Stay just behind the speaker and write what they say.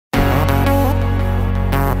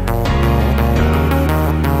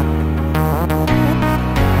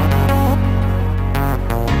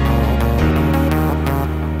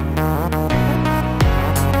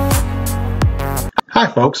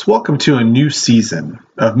folks. Welcome to a new season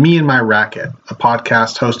of Me and My Racquet, a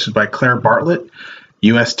podcast hosted by Claire Bartlett,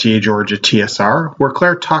 USTA Georgia TSR, where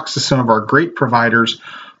Claire talks to some of our great providers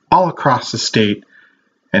all across the state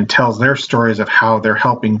and tells their stories of how they're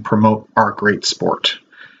helping promote our great sport.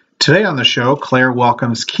 Today on the show, Claire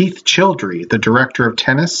welcomes Keith Childree, the Director of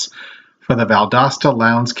Tennis for the Valdosta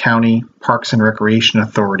Lowndes County Parks and Recreation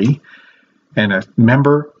Authority, and a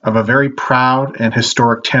member of a very proud and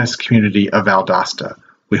historic tennis community of Valdosta.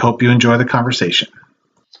 We hope you enjoy the conversation.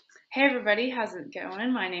 Hey everybody, how's it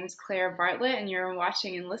going? My name's Claire Bartlett and you're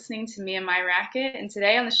watching and listening to Me and My Racquet. And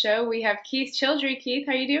today on the show we have Keith Childree. Keith,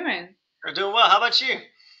 how you doing? We're doing well. How about you?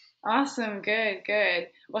 Awesome, good.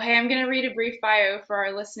 Well, hey, I'm going to read a brief bio for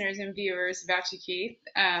our listeners and viewers about you, Keith.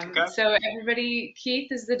 Okay. So everybody,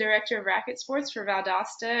 Keith is the Director of Racket Sports for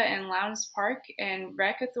Valdosta and Lowndes Park and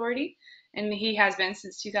Rec Authority, and he has been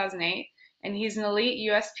since 2008. And he's an elite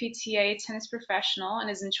USPTA tennis professional and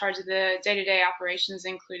is in charge of the day-to-day operations,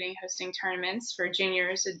 including hosting tournaments for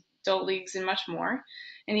juniors, adult leagues, and much more.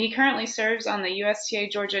 And he currently serves on the USTA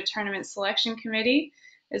Georgia Tournament Selection Committee,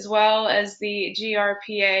 as well as the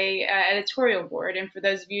GRPA editorial board. And for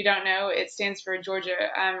those of you who don't know, it stands for Georgia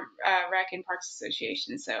Rec and Parks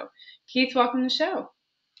Association. So, Keith, welcome to the show.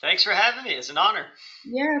 Thanks for having me. It's an honor.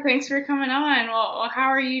 Yeah, thanks for coming on. Well, how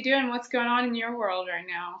are you doing? What's going on in your world right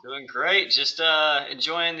now? Doing great. Just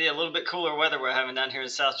enjoying the a little bit cooler weather we're having down here in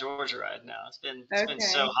South Georgia right now. It's been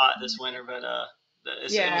so hot this winter, but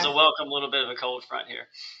it was a welcome little bit of a cold front here.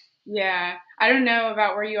 Yeah, I don't know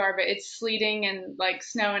about where you are, but it's sleeting and like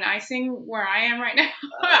snow and icing where I am right now.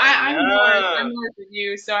 I'm north of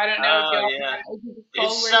you, so I don't know if y'all.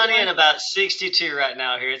 It's sunny and about 62 right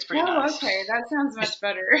now here. It's pretty nice. Okay, that sounds much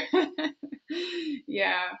better.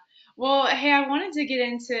 Yeah. Well, hey, I wanted to get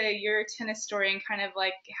into your tennis story and kind of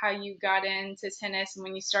like how you got into tennis and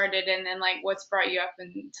when you started, and then like what's brought you up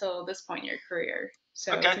until this point in your career.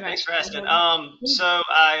 So okay, thanks for asking. So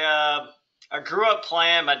I grew up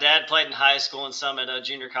playing. My dad played in high school and some at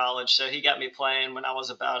junior college, so he got me playing when I was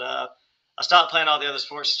about I stopped playing all the other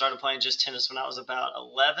sports, started playing just tennis when I was about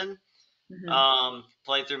 11. Mm-hmm.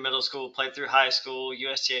 Played through middle school, played through high school,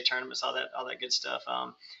 USTA tournaments, all that good stuff.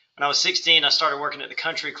 When I was 16, I started working at the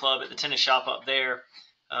country club at the tennis shop up there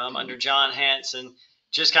under John Hanson,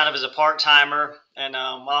 just kind of as a part-timer. And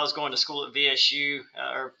while I was going to school at VSU,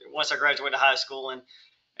 or once I graduated high school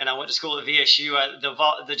and I went to school at VSU,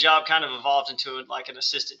 the job kind of evolved into like an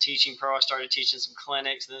assistant teaching pro. I started teaching some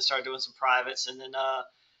clinics and then started doing some privates. And then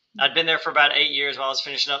I'd been there for about 8 years while I was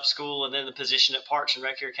finishing up school. And then the position at Parks and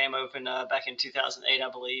Rec here came open back in 2008,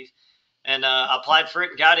 I believe. And I applied for it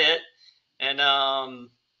and got it. And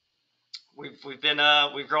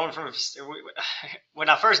we've grown from when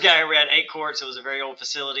I first got here, we had 8 courts. It was a very old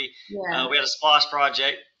facility. Yeah. We had a splash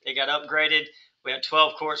project. It got upgraded. We had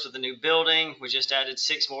 12 courts with a new building. We just added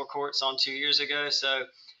 6 more courts on 2 years ago. So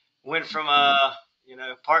went from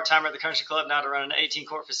part-timer at the country club now to running an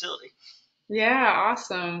 18-court facility. Yeah,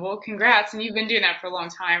 awesome. Well, congrats. And you've been doing that for a long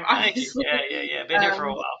time, obviously. Thank you. Yeah. Been here for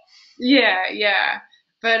a while. Yeah.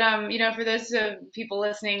 But, for those people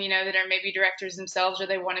listening, that are maybe directors themselves or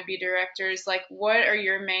they want to be directors, like what are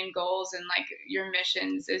your main goals and like your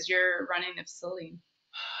missions as you're running the facility?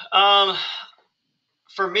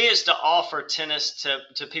 For me, it's to offer tennis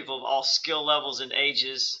to people of all skill levels and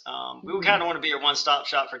ages. We kind of want to be a one-stop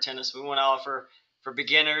shop for tennis. We want to offer for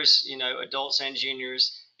beginners, adults and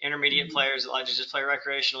juniors, intermediate players that like to just play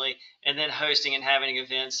recreationally, and then hosting and having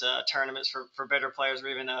events, tournaments for better players, or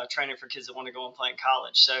even training for kids that want to go and play in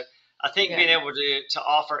college. So I think being able to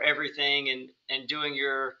offer everything and doing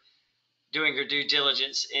your due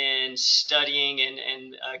diligence in studying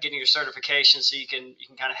and getting your certification so you can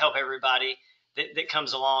kind of help everybody that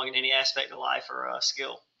comes along in any aspect of life or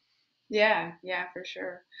skill. Yeah, for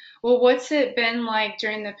sure. Well, what's it been like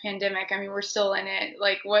during the pandemic? I mean, we're still in it.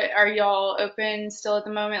 Like, what are y'all open still at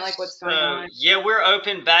the moment? Like, what's going on? Yeah, we're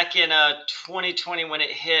open. Back in 2020 when it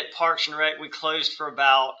hit Parks and Rec, we closed for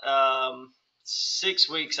about 6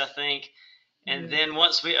 weeks, I think. And then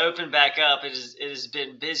once we opened back up, it has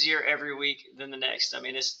been busier every week than the next. I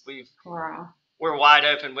mean, we're wide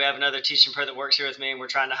open. We have another teaching pro that works here with me, and we're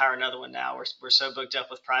trying to hire another one now. We're so booked up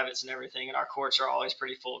with privates and everything, and our courts are always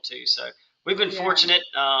pretty full too. So we've been fortunate.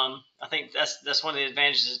 I think that's one of the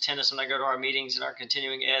advantages of tennis when I go to our meetings and our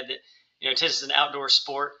continuing ed that tennis is an outdoor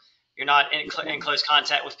sport. You're not in close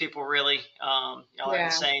contact with people really. Y'all have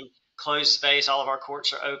the same closed space. All of our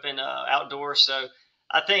courts are open outdoors. So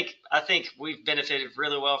I think we've benefited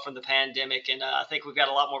really well from the pandemic, and I think we've got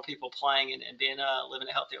a lot more people playing and being living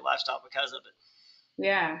a healthier lifestyle because of it.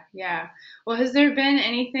 Yeah. Well, has there been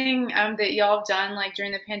anything that y'all have done like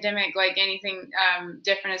during the pandemic, like anything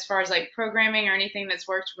different as far as like programming or anything that's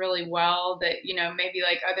worked really well that, maybe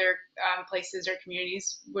like other places or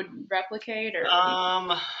communities would replicate or what do you think?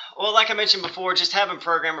 Um, well, like I mentioned before, just having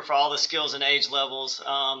programmer for all the skills and age levels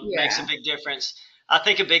makes a Yeah. big difference. I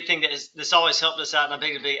think a big thing that's always helped us out, and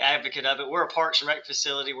I'm a big advocate of it. We're a Parks and Rec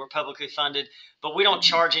facility. We're publicly funded, but we don't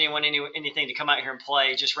charge anyone anything to come out here and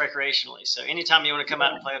play, just recreationally. So anytime you want to come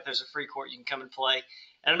out and Yeah. play, if there's a free court, you can come and play.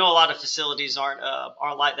 And I know a lot of facilities aren't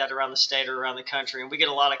like that around the state or around the country, and we get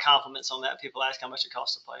a lot of compliments on that. People ask how much it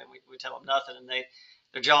costs to play, and we tell them nothing, and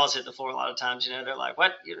their jaws hit the floor a lot of times. They're like,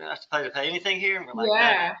 "What? You don't have to pay anything here?" And we're like, "No,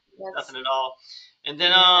 Yeah. nothing That's at all." And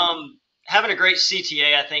then yeah. having a great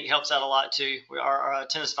CTA, I think, helps out a lot too. Our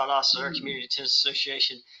Tennis Valdosta, our Mhm. community tennis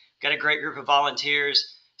association, got a great group of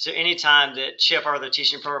volunteers. So anytime that Chip or the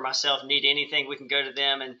teaching pro or myself need anything, we can go to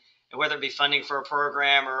them, and whether it be funding for a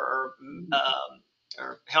program or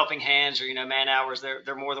helping hands or man hours,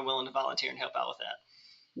 they're more than willing to volunteer and help out with that.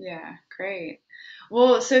 Yeah, great.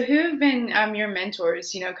 Well, so who have been your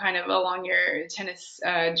mentors, kind of along your tennis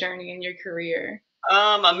journey and your career?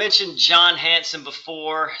 I mentioned John Hanson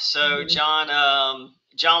before. So Mhm.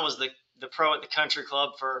 John was the pro at the country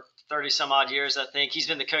club for 30 some odd years, I think. He's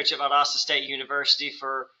been the coach at Valdosta State University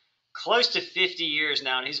for close to 50 years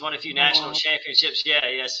now, and he's won a few national Wow. championships. Yeah,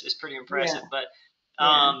 yes, it's pretty Yeah, impressive. But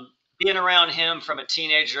yeah. being around him from a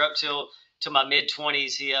teenager up till my mid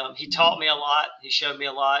 20s, he taught me a lot. He showed me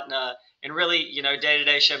a lot, and really, day to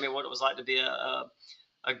day showed me what it was like to be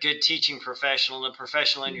a good teaching professional and a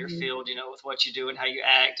professional in your Mhm. field, with what you do and how you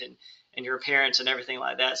act and your appearance and everything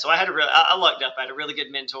like that. So I lucked up. I had a really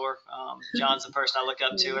good mentor. John's the person I look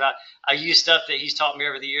up to, Yeah. and I use stuff that he's taught me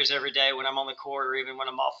over the years every day when I'm on the court or even when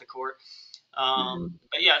I'm off the court. Mhm.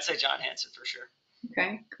 But yeah, I'd say John Hanson for sure.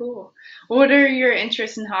 Okay, cool. What are your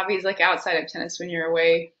interests and hobbies like outside of tennis when you're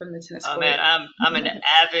away from the tennis Oh man, court? I'm an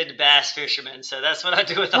avid bass fisherman, so that's what I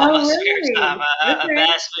do with all my Oh, spare time. really? I Okay.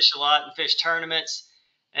 bass fish a lot and fish tournaments,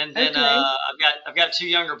 and then Okay. I've got two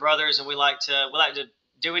younger brothers, and we like to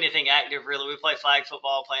do anything active really. We play flag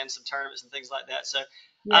football, playing some tournaments and things like that. So I,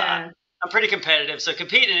 I Yeah. I'm pretty competitive, so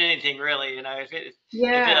competing in anything really, if a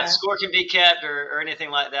Yeah. score can be kept or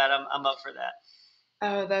anything like that, I'm up for that.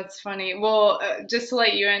 Oh, that's funny. Well, just to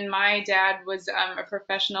let you in, my dad was a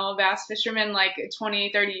professional bass fisherman like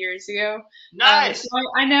 20, 30 years ago. So Nice,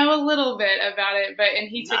 I know a little bit about it, and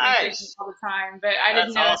he took me fishing nice, all the time. But I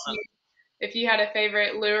didn't that's know awesome. if you had a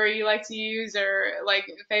favorite lure you like to use or like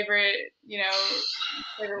favorite,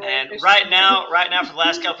 favorite way of Man, fishing. right now for the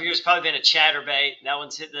last couple of years, it's probably been a chatterbait. That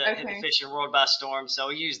one's hit the Okay. fishing world by storm, so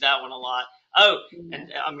we use that one a lot. Oh, Yeah.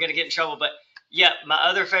 and I'm gonna get in trouble, but yeah, my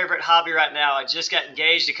other favorite hobby right now. I just got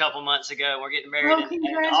engaged a couple months ago. We're getting married Oh, in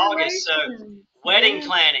August, so congratulations. wedding Yeah.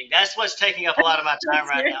 planning. That's what's taking up a lot of my time That's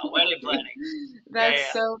right great. now. Wedding planning. Yeah, That's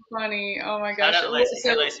yeah. so funny. Oh my Shout gosh. out to Lacey. Hey,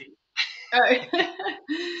 So, Lacey.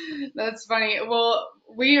 uh, that's funny. Well,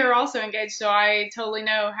 we are also engaged, so I totally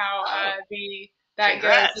know how Oh, that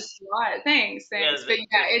goes. It's congrats. a lot. Thanks, Yeah, thanks. But the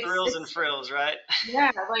yeah, thrills and frills, right?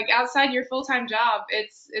 yeah, like outside your full-time job,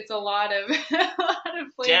 it's a lot of a lot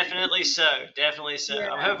of planning. Definitely so. Definitely so.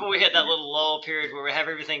 I'm Yeah. hoping we hit that little lull period where we have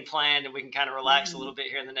everything planned and we can kind of relax a Mhm. little bit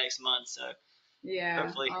here in the next month. So Yeah, awesome.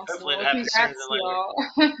 hopefully it Well, happens sooner congrats than to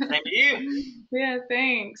later. y'all. Same to you. Yeah,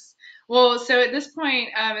 thanks. Well, so at this point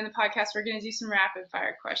in the podcast, we're going to do some rapid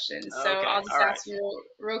fire questions. So Okay. I'll All just right. ask you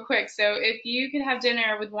real quick. So if you could have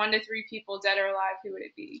dinner with 1 to 3 people, dead or alive, who would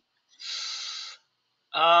it be?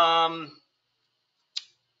 Um,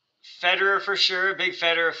 Federer for sure. Big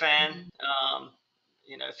Federer fan. Mhm.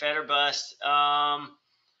 Federer bust.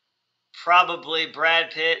 Probably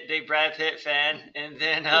Brad Pitt. Big Brad Pitt fan. And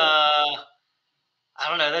then Yeah, I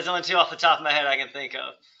don't know. That's the only two off the top of my head I can think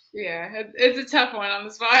of. yeah, it's a tough one on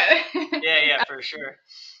the spot. Yeah. Yeah. For sure.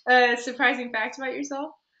 Surprising fact about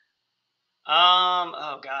yourself?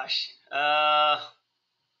 Oh gosh. I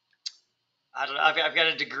don't know. I've got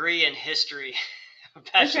a degree in history, a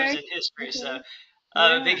bachelor's Okay, in history, so okay,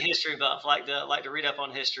 I'm a yeah, big history buff. Like to read up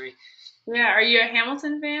on history. yeah. Are you a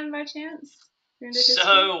Hamilton fan by chance? You're into history?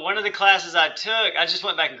 So one of the classes I took, I just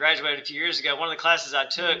went back and graduated a few years ago. One of the classes I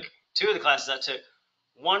took, Mhm. two of the classes I took,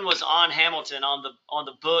 one was on Hamilton on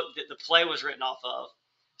the book that the play was written off of.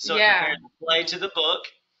 So it Yeah. compared the play to the book.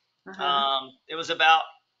 Uh-huh. It was about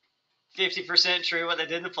 50% true what they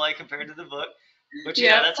did in the play compared to the book, which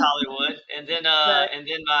Yep. that's Hollywood. And then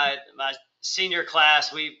Right. my senior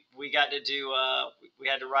class we got to do we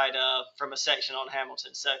had to write from a section on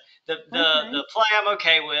Hamilton. So Okay. the play I'm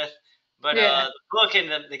okay with, but Yeah. the book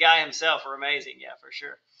and the guy himself were amazing. Yeah, for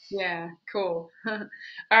sure. Yeah. Cool. All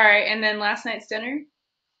right. And then last night's dinner?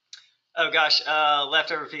 Oh gosh,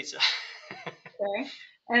 leftover pizza. Okay.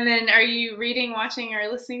 And then are you reading, watching, or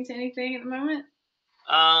listening to anything at the moment?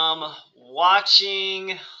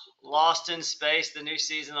 Watching Lost in Space, the new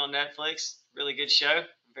season on Netflix. Really good show.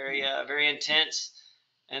 Very intense.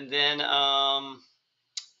 And then not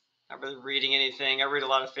really reading anything. I read a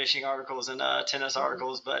lot of fishing articles and tennis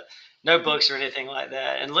articles, but no books or anything like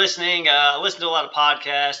that. And listening, I listen to a lot of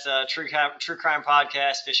podcasts, true crime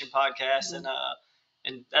podcasts, fishing podcasts,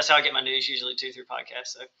 and that's how I get my news usually too, through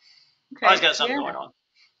podcasts. So always Okay. got something Yeah. going on.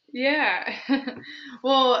 Yeah.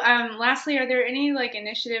 Well, lastly, are there any like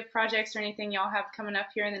initiative projects or anything y'all have coming up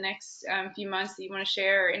here in the next few months that you want to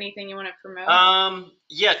share, or anything you want to promote?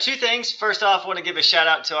 Yeah, two things. First off, I want to give a shout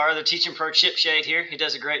out to our other teaching pro, Chip Shade here. He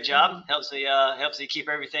does a great job. Helps me keep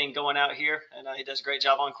everything going out here, and he does a great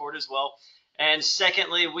job on court as well. And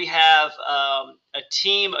secondly, we have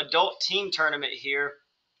adult team tournament here,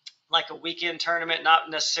 like a weekend tournament, not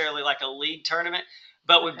necessarily like a league tournament,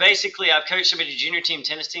 but Okay. I've coached so many junior team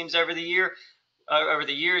tennis teams over the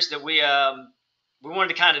years that we wanted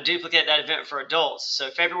to kind of duplicate that event for adults. So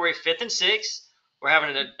February 5th and 6th, we're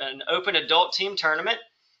having an open adult team tournament,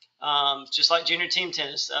 just like junior team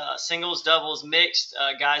tennis, singles, doubles, mixed,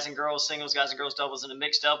 guys and girls singles, guys and girls doubles, and a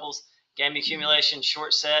mixed doubles, game accumulation,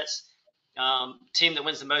 short sets. Team that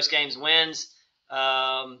wins the most games wins.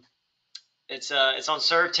 Um, it's on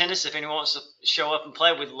Serve Tennis. If anyone wants to show up and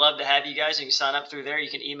play, we'd love to have you guys. You can sign up through there. You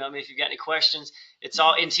can email me if you've got any questions. It's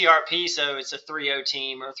all NTRP, so it's a 3-0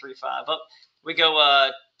 team or a 3-5. We go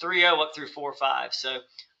 3-0 up through 4-5. So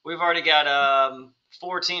we've already got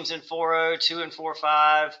 4 teams in 4-0, 2 in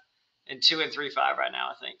 4-5, and 2 in 3-5 right now,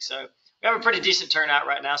 I think. So we have a pretty decent turnout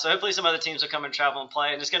right now. So hopefully some other teams will come and travel and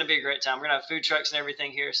play, and it's going to be a great time. We're going to have food trucks and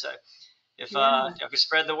everything here. So if Yeah. y'all could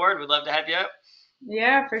spread the word, we'd love to have you out.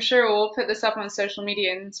 Yeah, for sure. We'll put this up on social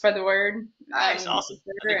media and spread the word. Nice, awesome.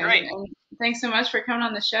 For That'd sure. be great. And thanks so much for coming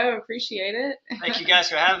on the show. Appreciate it. Thank you guys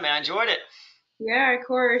for having me. I enjoyed it. Yeah, of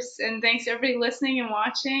course. And thanks to everybody listening and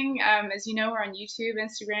watching. As you know, we're on YouTube,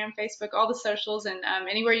 Instagram, Facebook, all the socials, and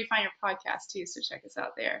anywhere you find your podcast too. So check us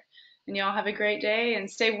out there. And y'all have a great day and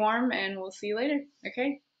stay warm, and we'll see you later.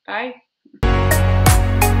 Okay, bye.